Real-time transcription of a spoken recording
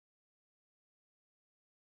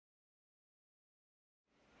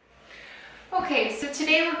Okay, so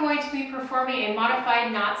today we're going to be performing a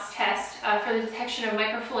modified knots test for the detection of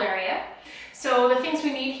microfilaria. So the things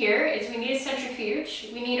we need here is we need a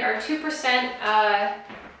centrifuge, we need our 2%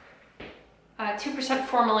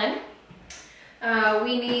 formalin,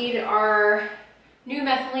 we need our new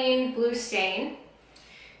methylene blue stain,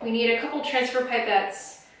 we need a couple transfer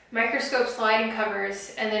pipettes, microscope sliding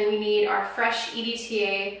covers, and then we need our fresh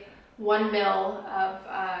EDTA 1 ml of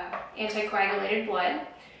anticoagulated blood.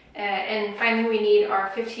 And finally we need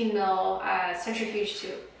our 15 ml centrifuge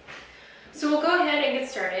tube. So we'll go ahead and get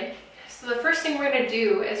started. So the first thing we're going to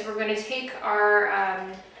do is we're going to take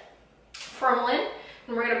our formalin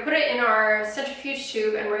and we're going to put it in our centrifuge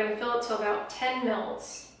tube and we're going to fill it to about 10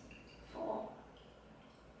 mils full.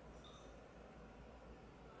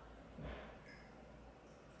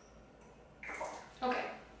 Okay.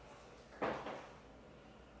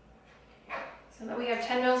 So that we have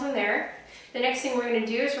 10 mils in there. The next thing we're going to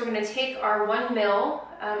do is we're going to take our 1 ml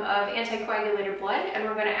of anticoagulated blood and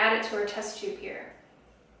we're going to add it to our test tube here.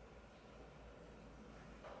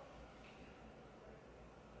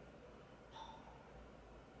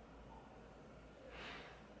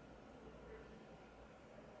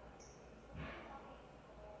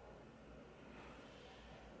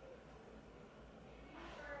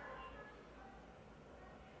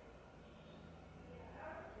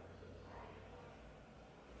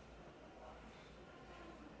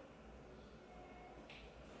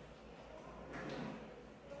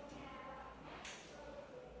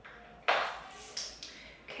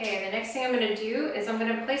 Okay, the next thing I'm going to do is I'm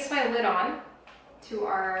going to place my lid on to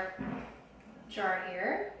our jar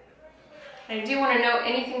here. And I do want to note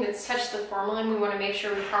anything that's touched the formalin, we want to make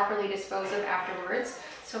sure we properly dispose of afterwards.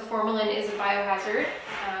 So formalin is a biohazard.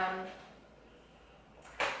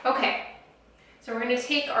 Okay, so we're going to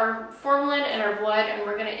take our formalin and our blood and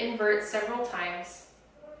we're going to invert several times.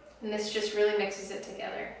 And this just really mixes it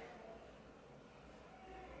together.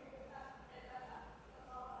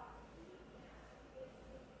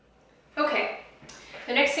 Okay,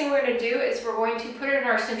 the next thing we're going to do is we're going to put it in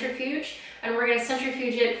our centrifuge and we're going to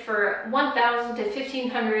centrifuge it for 1000 to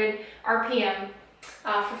 1500 RPM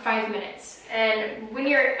for 5 minutes. And when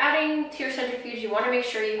you're adding to your centrifuge, you want to make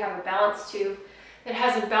sure you have a balanced tube that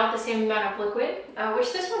has about the same amount of liquid,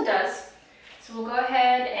 which this one does. So we'll go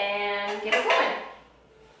ahead and get it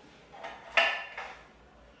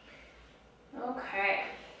going. Okay,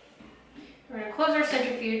 we're going to close our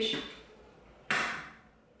centrifuge.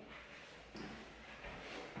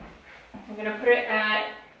 I'm going to put it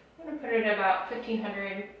at about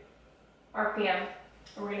 1500 RPM,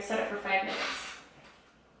 and we're going to set it for 5 minutes.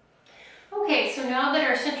 Okay, so now that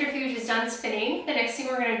our centrifuge is done spinning, the next thing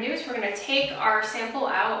we're going to do is we're going to take our sample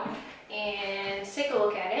out and take a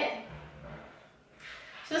look at it.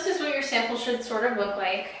 So this is what your sample should sort of look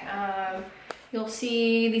like. You'll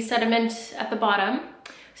see the sediment at the bottom.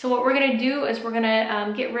 So what we're going to do is we're going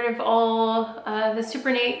to get rid of all the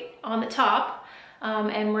supernatant on the top.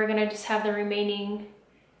 And we're gonna just have the remaining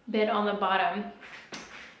bit on the bottom.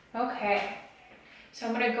 Okay, so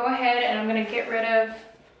I'm gonna go ahead and I'm gonna get rid of,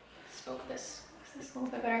 spoke this a little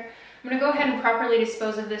bit better. I'm gonna go ahead and properly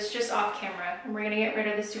dispose of this just off camera, and we're gonna get rid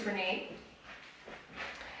of the supernatant.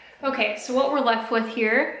 Okay, so what we're left with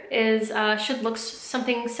here is, should look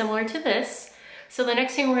something similar to this. So the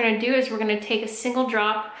next thing we're gonna do is we're gonna take a single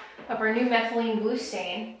drop of our new methylene blue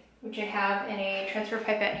stain, which I have in a transfer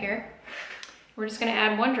pipette here. We're just going to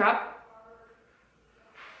add 1 drop.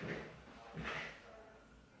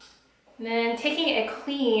 And then taking a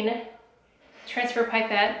clean transfer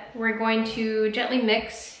pipette, we're going to gently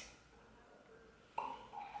mix.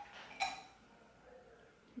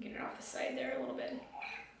 Get it off the side there a little bit.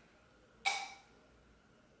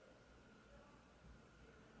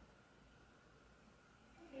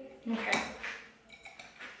 Okay.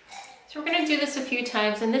 So we're going to do this a few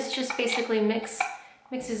times, and this just basically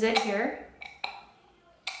mixes it here.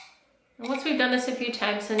 And once we've done this a few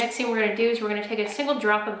times, the next thing we're going to do is we're going to take a single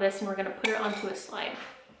drop of this and we're going to put it onto a slide.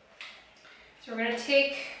 So we're going to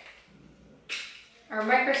take our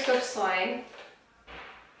microscope slide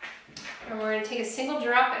and we're going to take a single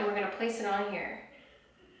drop and we're going to place it on here.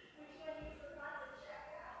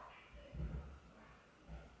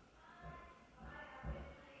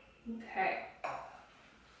 Okay.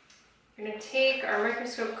 We're going to take our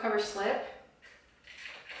microscope cover slip.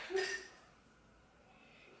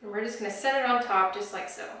 And we're just going to set it on top just like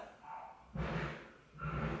so.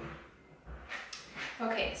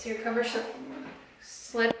 Okay, so your cover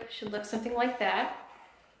slip should look something like that.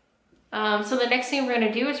 So the next thing we're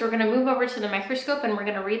going to do is we're going to move over to the microscope and we're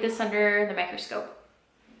going to read this under the microscope.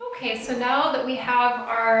 Okay, so now that we have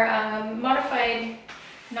our modified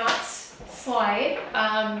knots slide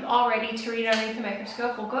all ready to read underneath the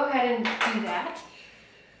microscope, we'll go ahead and do that.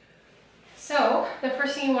 So the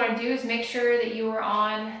first thing you want to do is make sure that you are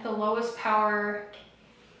on the lowest power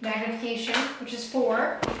magnification, which is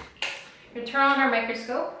 4. We're going to turn on our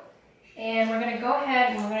microscope, and we're going to go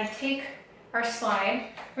ahead and we're going to take our slide.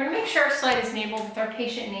 We're going to make sure our slide is enabled with our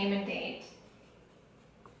patient name and date.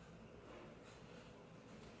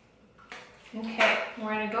 Okay,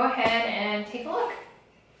 we're going to go ahead and take a look.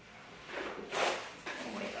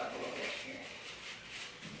 I'll wake up a little bit here.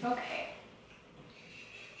 Okay.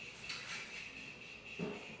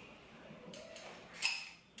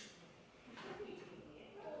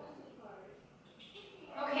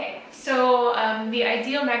 Okay, so the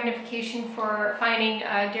ideal magnification for finding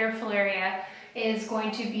Derfilaria is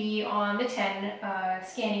going to be on the 10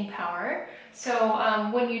 scanning power.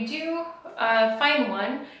 So when you do find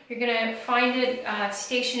one, you're going to find it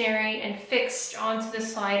stationary and fixed onto the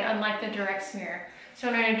slide, unlike the direct smear. So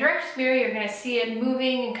in a direct smear, you're going to see it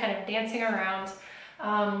moving and kind of dancing around.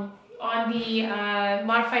 On the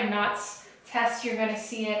modified knots test, you're going to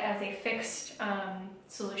see it as a fixed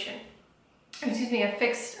solution. Excuse me, a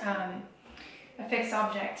fixed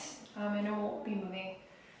object, and it won't be moving.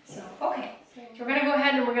 So, okay, so we're going to go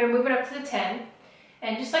ahead and we're going to move it up to the 10.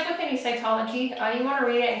 And just like with any cytology, you want to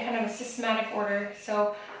read it in kind of a systematic order.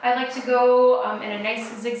 So I like to go in a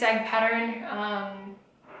nice zigzag pattern,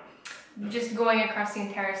 just going across the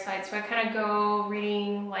entire slide. So I kind of go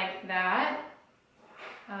reading like that.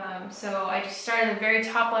 So I just start at the very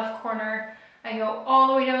top left corner. I go all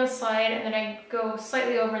the way down the slide, and then I go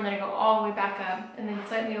slightly over, and then I go all the way back up, and then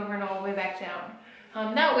slightly over and all the way back down.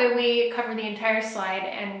 That way we cover the entire slide,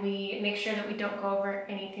 and we make sure that we don't go over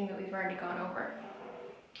anything that we've already gone over.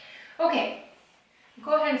 Okay,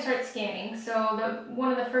 go ahead and start scanning. So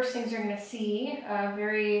one of the first things you're going to see,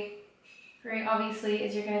 very obviously,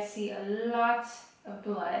 is you're going to see a lot of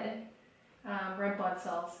blood, red blood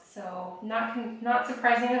cells. So not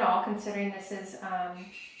surprising at all, considering this is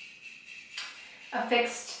a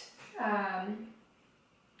fixed,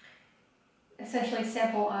 essentially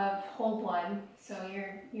sample of whole blood. So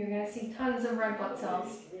you're going to see tons of red blood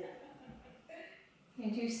cells. You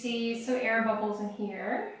do see some air bubbles in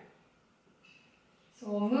here. So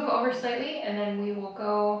we'll move over slightly, and then we will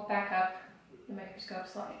go back up the microscope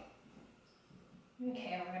slide.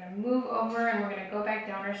 Okay, we're going to move over, and we're going to go back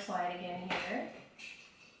down our slide again here.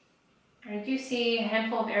 I do see a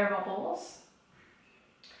handful of air bubbles,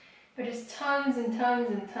 but just tons and tons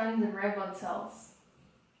and tons of red blood cells.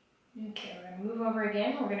 Okay, we're going to move over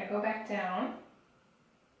again. We're going to go back down.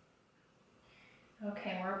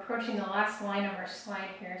 Okay, we're approaching the last line of our slide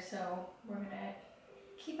here, so we're going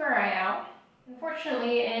to keep our eye out.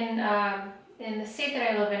 Unfortunately, in the state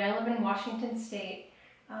that I live in Washington State,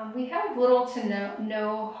 we have little to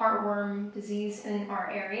no heartworm disease in our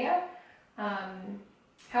area.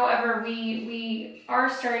 However, we are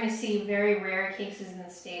starting to see very rare cases in the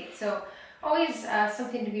state, so always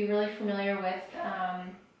something to be really familiar with,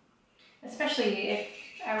 especially if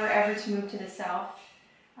I were ever to move to the south.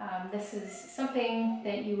 This is something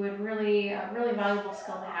that you would really valuable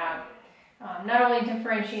skill to have. Not only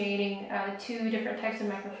differentiating the 2 different types of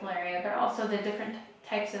microfilaria, but also the different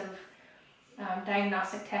types of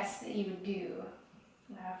diagnostic tests that you would do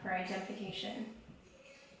for identification.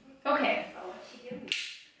 Okay.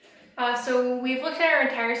 So we've looked at our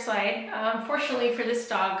entire slide. Fortunately for this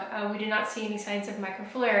dog, we did not see any signs of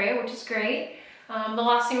microfilaria, which is great. The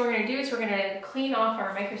last thing we're going to do is we're going to clean off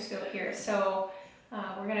our microscope here. So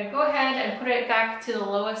we're going to go ahead and put it back to the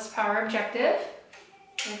lowest power objective.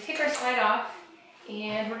 We're going to take our slide off,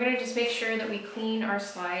 and we're going to just make sure that we clean our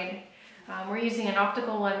slide. We're using an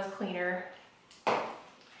optical lens cleaner.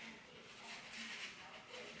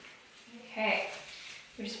 Okay,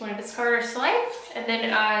 we just want to discard our slide, and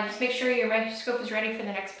then just make sure your microscope is ready for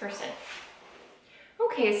the next person.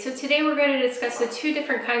 Okay, so today we're going to discuss the 2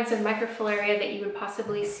 different kinds of microfilaria that you would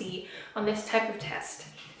possibly see on this type of test.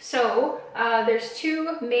 So there's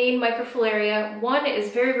 2 main microfilaria. One is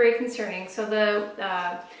very concerning. So the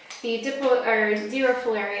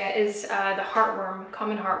Derfilaria is the heartworm,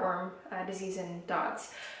 common heartworm disease in dogs.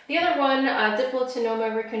 The other one,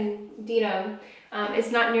 Diploatinoma reconditum,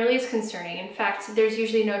 is not nearly as concerning. In fact, there's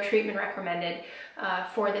usually no treatment recommended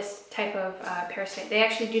for this type of parasite. They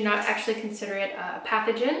actually do not consider it a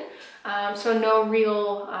pathogen, so no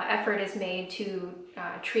real effort is made to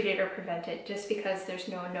treat it or prevent it, just because there's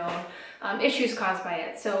no known issues caused by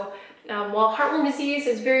it. So while heartworm disease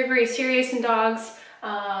is very serious in dogs,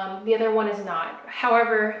 the other one is not.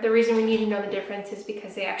 However, the reason we need to know the difference is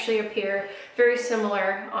because they actually appear very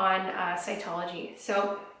similar on cytology.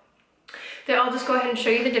 So Then I'll just go ahead and show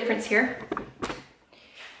you the difference here.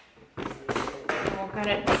 We'll kind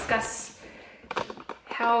of discuss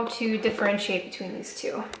how to differentiate between these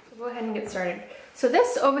two. So go ahead and get started. So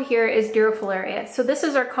this over here is Dirofilaria. So this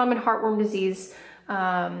is our common heartworm disease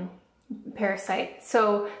parasite.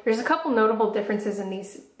 So there's a couple notable differences in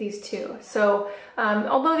these two. So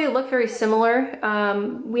although they look very similar,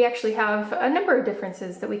 we actually have a number of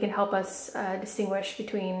differences that we can help us distinguish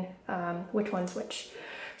between which one's which.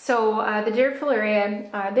 So the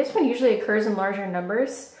Dirofilaria, this one usually occurs in larger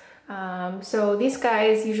numbers. So these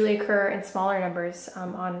guys usually occur in smaller numbers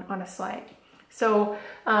on a slide. So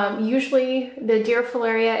usually the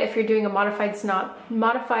Dirofilaria, if you're doing a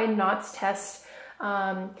modified knots test,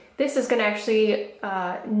 this is going to actually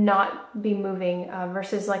not be moving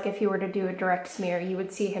versus like if you were to do a direct smear, you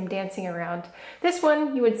would see him dancing around. This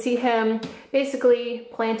one, you would see him basically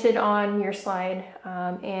planted on your slide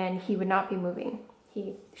and he would not be moving.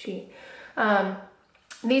 She.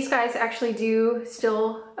 These guys actually do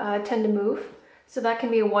still tend to move, so that can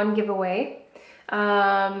be a one giveaway.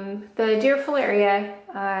 The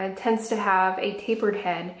Dirofilaria tends to have a tapered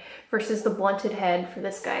head versus the blunted head for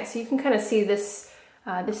this guy. So you can kind of see this,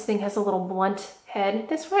 this thing has a little blunt head.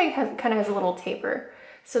 This one kind of has a little taper.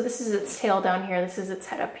 So this is its tail down here, this is its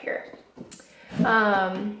head up here.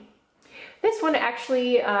 This one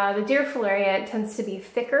actually, the Dirofilaria tends to be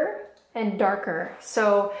thicker and darker.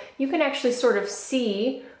 So you can actually sort of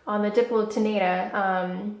see on the Diplotinata,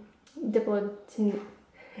 I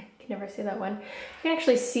can never say that one. You can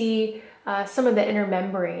actually see some of the inner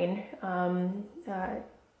membrane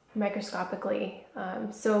microscopically.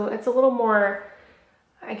 So it's a little more,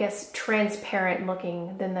 I guess, transparent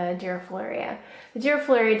looking than the Dirofilaria. The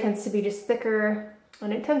Dirofilaria tends to be just thicker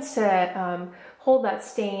and it tends to hold that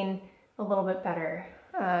stain a little bit better.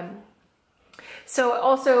 So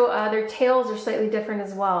also their tails are slightly different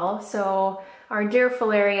as well. So our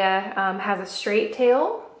Dirofilaria has a straight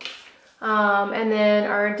tail, and then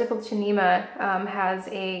our Diplotinema has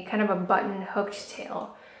a kind of a button hooked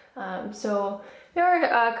tail. So there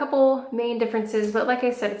are a couple main differences, but like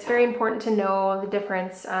I said, it's very important to know the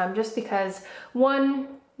difference just because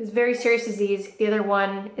one is a very serious disease, the other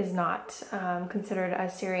one is not considered a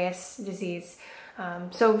serious disease.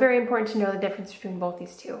 So very important to know the difference between both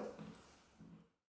these two.